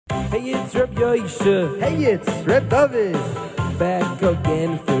Hey, it's Reb Yosha. Hey, it's Reb David. Back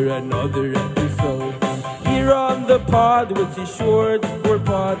again for another episode. Here on the pod, which is short for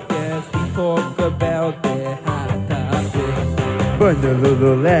podcast, we talk about the hot topics. Burn the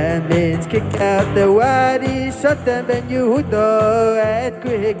Lululemons, kick out the waddies, shut them Ben Yehuda at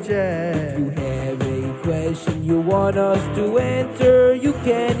Quick If Check. you have a question you want us to answer, you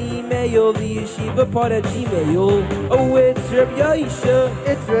can email the yeshivapod@gmail. Oh, it's Reb Yosha.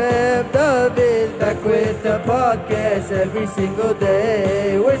 It's Reb David back with the podcast every single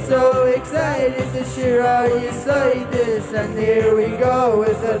day. We're so excited to share our this, and here we go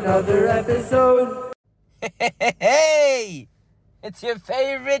with another episode. Hey, it's your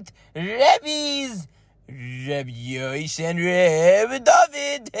favorite Rebbe's, Reb Yosh and Reb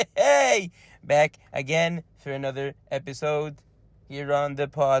David. Hey, back again for another episode here on the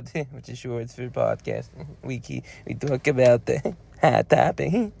pod, which is short for podcast. We talk about the hot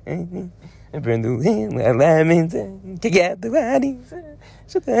topic. Burn the lemons, kick out the bodies.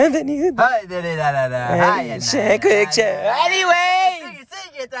 Quick check. Anyway,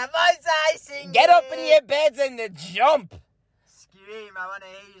 Sing it, that voice I sing. get up in your beds and jump. Scream, I want to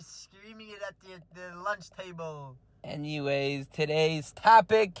hear you screaming it at the lunch table. Anyways, today's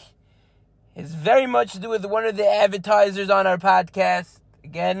topic is very much to do with one of the advertisers on our podcast.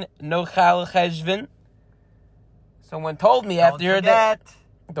 Again, Nochal Cheshvan. Someone told me after you heard that.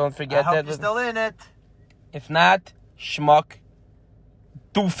 Don't forget I that. hope you're still in it. If not, schmuck,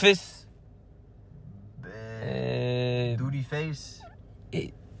 doofus, Duty face.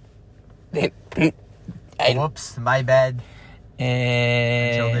 I- Whoops, my bad.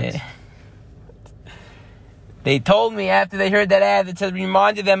 They told me after they heard that ad, it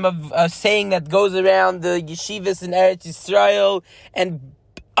reminded them of a saying that goes around the yeshivas in Eretz Yisrael, and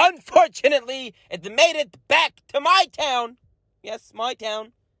unfortunately, it made it back to my town. Yes, my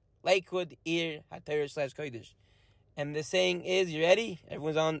town, Lakewood, Ir HaTorah/Kodesh. And the saying is, you ready?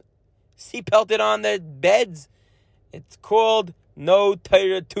 Everyone's on seatbelted on their beds. It's called No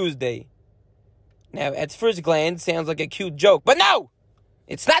Torah Tuesday. Now, at first glance, sounds like a cute joke, but no,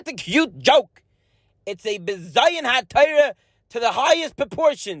 it's not a cute joke. It's a bizayon HaTorah to the highest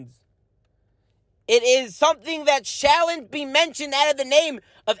proportions. It is something that shalln't be mentioned out of the name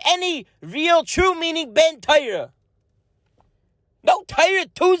of any real, true meaning ben Torah. No Torah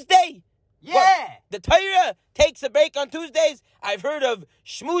Tuesday? Yeah! Well, the Torah takes a break on Tuesdays. I've heard of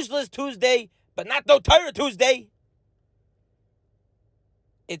Schmoozless Tuesday, but not no Torah Tuesday.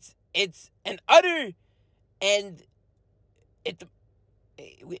 It's an utter, and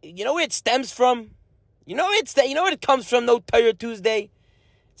you know where it stems from? You know where it comes from, no Torah Tuesday?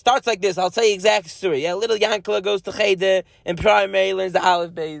 It starts like this. I'll tell you the exact story. Yeah, little Yankala goes to Cheder in primary, learns the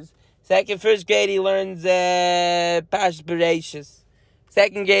Aleph Beis. First grade, he learns Pash Bereshis.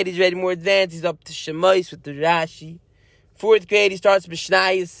 Second grade, he's ready more advanced. He's up to Shemais with the Rashi. Fourth grade, he starts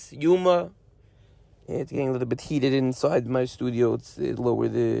Mishnayos, Yuma. Yeah, it's getting a little bit heated inside my studio. It's lower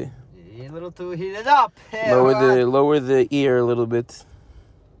the You're a little too heated up. Yeah, lower the ear a little bit.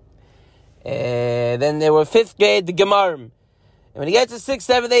 Then there were fifth grade, the Gemarim. And when he gets to 6th,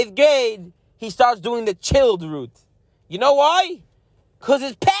 7th, 8th grade, he starts doing the chilled route. You know why? Because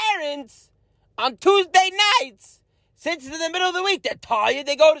his parents, on Tuesday nights, since it's in the middle of the week, they're tired,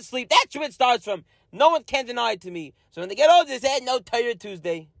 they go to sleep. That's where it starts from. No one can deny it to me. So when they get older, they say, no Torah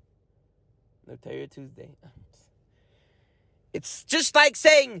Tuesday. No Torah Tuesday. It's just like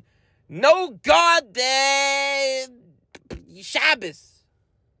saying, no God Shabbos.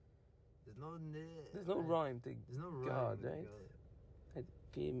 There's no rhyme to God, right?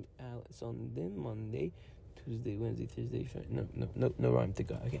 Sunday, Monday, Tuesday, Wednesday, Thursday, Friday. No rhyme to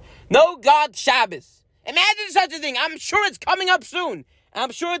God. Okay. No God Shabbos. Imagine such a thing. I'm sure it's coming up soon.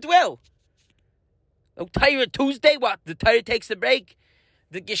 I'm sure it will. No Torah Tuesday. What? The Torah takes a break.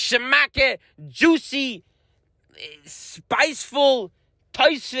 The geschmacke, juicy, spiceful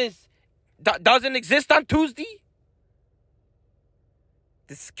Tosfos doesn't exist on Tuesday.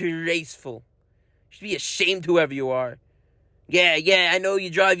 Disgraceful. You should be ashamed, whoever you are. Yeah, I know you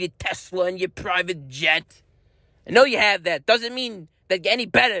drive your Tesla and your private jet. I know you have that. Doesn't mean that you're any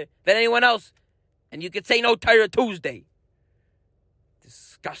better than anyone else. And you could say no Torah Tuesday.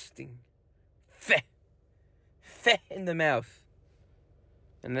 Disgusting. Feh in the mouth.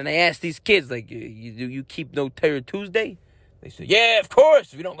 And then I asked these kids, like, you keep no Torah Tuesday? They said, yeah, of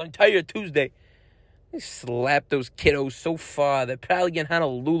course. We don't learn Torah Tuesday. They slapped those kiddos so far. They're probably in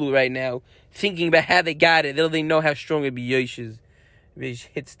Honolulu right now, thinking about how they got it. They don't even know how strong Rabbi Yosh is. Rabbi Yosh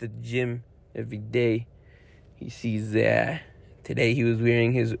hits the gym every day. He sees today he was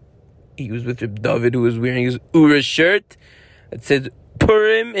with Rabbi David, who was wearing his Ura shirt that says, put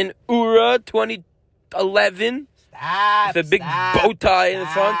Purim in Ura 2011. Stop. With a big bow tie in the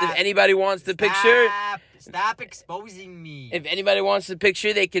front. If anybody wants the picture. Stop exposing me. If anybody wants the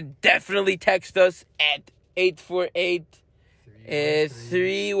picture, they could definitely text us at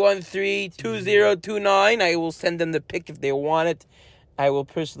 848-313-2029. I will send them the pic if they want it. I will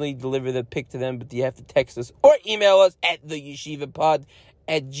personally deliver the pic to them, but you have to text us or email us at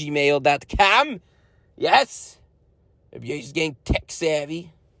theyeshivapod@gmail.com. Yes. He's getting tech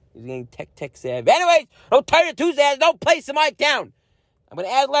savvy. He's getting tech savvy. Anyways, no Torah Tuesday has no place in my town. I'm going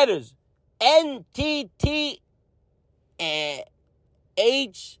to add letters. NTT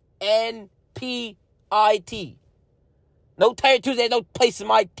HNPIT. No Torah Tuesday, no place in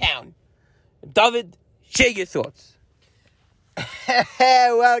my town. David, share your thoughts.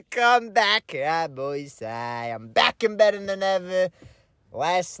 Welcome back, boys. I'm back in better than ever.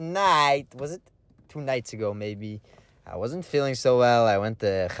 Last night, was it 2 nights ago maybe, I wasn't feeling so well. I went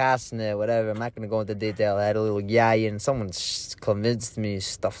to chasna, whatever. I'm not going to go into detail. I had a little yayin. Someone convinced me to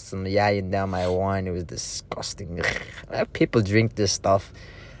stuff some yayin down my wine. It was disgusting. People drink this stuff.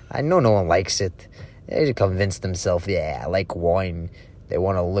 I know no one likes it. They convinced themselves, yeah, I like wine. They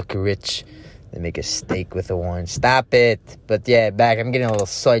want to look rich. They make a steak with the wine. Stop it. But yeah, back. I'm getting a little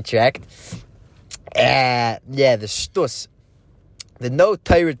sidetracked. Yeah, the shtus. The No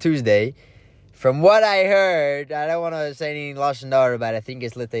Torah Tuesday. From what I heard, I don't want to say any Lashon Hara, but I think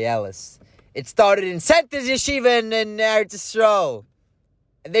it's Litayalis. It started in Center's Yeshiva in Eretz Yisrael.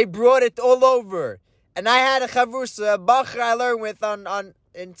 And they brought it all over. And I had a chavrusa, a bacher I learned with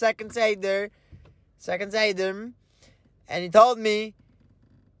in second Seder, and he told me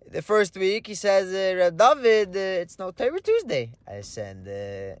the first week, he says, Reb David, it's No Torah Tuesday. I said,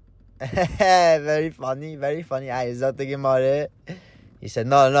 very funny. I zat the Gemara. He said,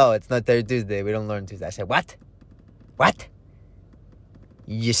 no, it's not Torah Tuesday. We don't learn Tuesday. I said, what?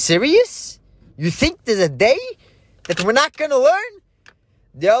 You serious? You think there's a day that we're not going to learn?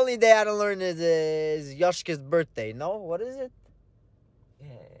 The only day I don't learn is Yoshka's birthday. No? What is it?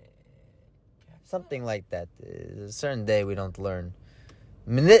 Something like that. There's a certain day we don't learn.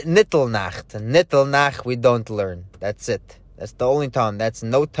 Nittelnacht we don't learn. That's it. That's the only time. That's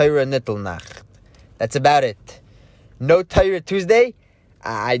No Torah Nittelnacht. That's about it. No Torah Tuesday.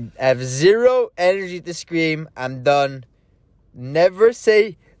 I have zero energy to scream. I'm done. Never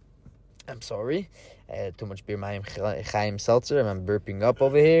say I'm sorry. I had too much beer. Chaim seltzer. I'm burping up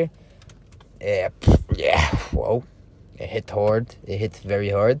over here. Yeah. Whoa. It hit hard. It hit very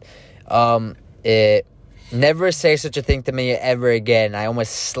hard. Never say such a thing to me ever again. I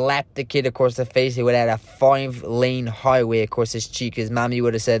almost slapped the kid across the face. He would have had a 5-lane highway across his cheek. His mommy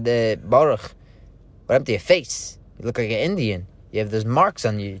would have said, Baruch, what happened to your face? You look like an Indian. You have those marks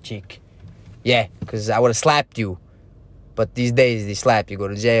on your cheek. Yeah, because I would have slapped you. But these days, they slap you, go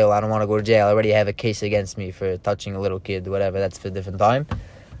to jail. I don't want to go to jail. I already have a case against me for touching a little kid, whatever. That's for a different time.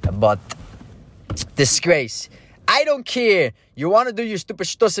 But, disgrace. I don't care. You want to do your stupid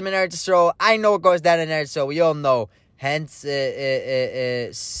shtusim in Eretz Yisrael. I know what goes down in Eretz Yisrael. We all know. Hence, see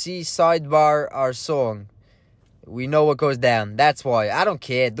sidebar our song. We know what goes down. That's why. I don't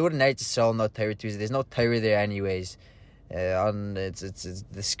care. Do it in Eretz Yisrael, no Torah Tuesday. There's no Torah there anyways. It's a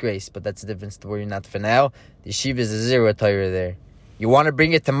disgrace, but that's a different story. Not for now. The yeshiva is a zero Torah there. You want to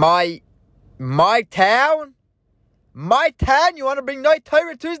bring it to my town? My town? You want to bring no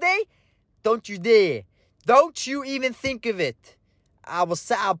Torah Tuesday? Don't you dare. Don't you even think of it. I'll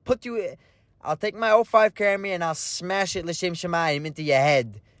take my 05 Camry and I'll smash it l'shem shemayim into your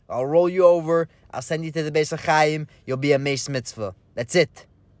head. I'll roll you over. I'll send you to the Beis HaChaim. You'll be a Meis Mitzvah. That's it.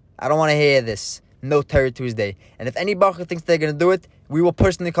 I don't want to hear this. No Torah Tuesday. And if any bacher thinks they're going to do it, we will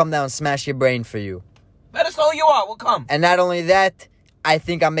personally come down and smash your brain for you. Let us know who you are. We'll come. And not only that, I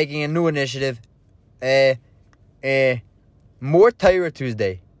think I'm making a new initiative. More Torah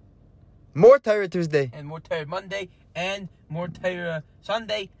Tuesday. More Torah Tuesday. And more Torah Monday. And more Torah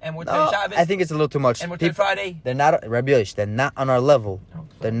Sunday. And more Torah Shabbos. I think it's a little too much. And more Torah Friday. They're not, Rabbi Yosh, they're not on our level. Okay.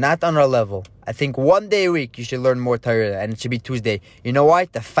 They're not on our level. I think one day a week you should learn more Torah. And it should be Tuesday. You know why?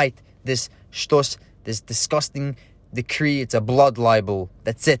 To fight this shtos, this disgusting decree. It's a blood libel.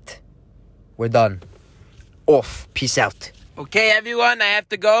 That's it. We're done. Off. Peace out. Okay, everyone, I have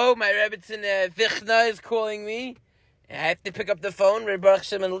to go. My Rebbetzin Vichna is calling me. I have to pick up the phone. We're Baruch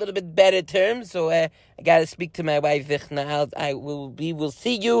Hashem in a little bit better terms, so I got to speak to my wife Vichna. We will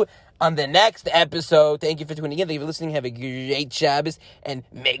see you on the next episode. Thank you for tuning in. Thank you for listening. Have a great Shabbos, and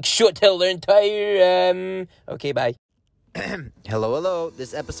make sure to learn Torah. Okay, bye. Hello.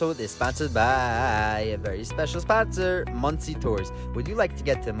 This episode is sponsored by a very special sponsor, Muncie Tours. Would you like to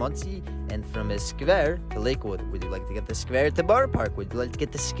get to Muncie and from a square to Lakewood? Would you like to get the square to Borough Park? Would you like to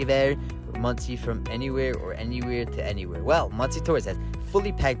get the square Muncie from anywhere to anywhere? Well, Muncie Tours has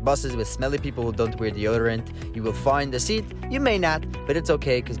fully packed buses with smelly people who don't wear deodorant. You will find a seat. You may not, but it's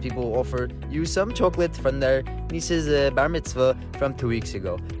okay because people will offer you some chocolate from their niece's bar mitzvah from 2 weeks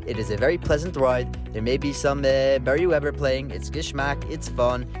ago. It is a very pleasant ride. There may be some Barry Weber playing. It's gishmak. It's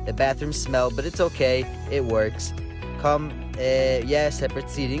fun. The bathrooms smell, but it's okay. It works. Come, separate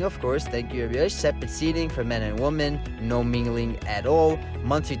seating, of course. Thank you, everybody. Separate seating for men and women. No mingling at all.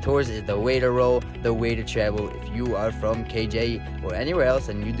 Muncie Tours is the way to roll, the way to travel. If you are from KJ or anywhere else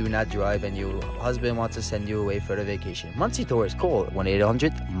and you do not drive and your husband wants to send you away for a vacation, Muncie Tours, call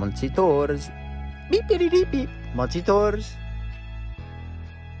 1-800-MUNCIE-TOURS. Beep, beep, beep, beep. Muncie Tours.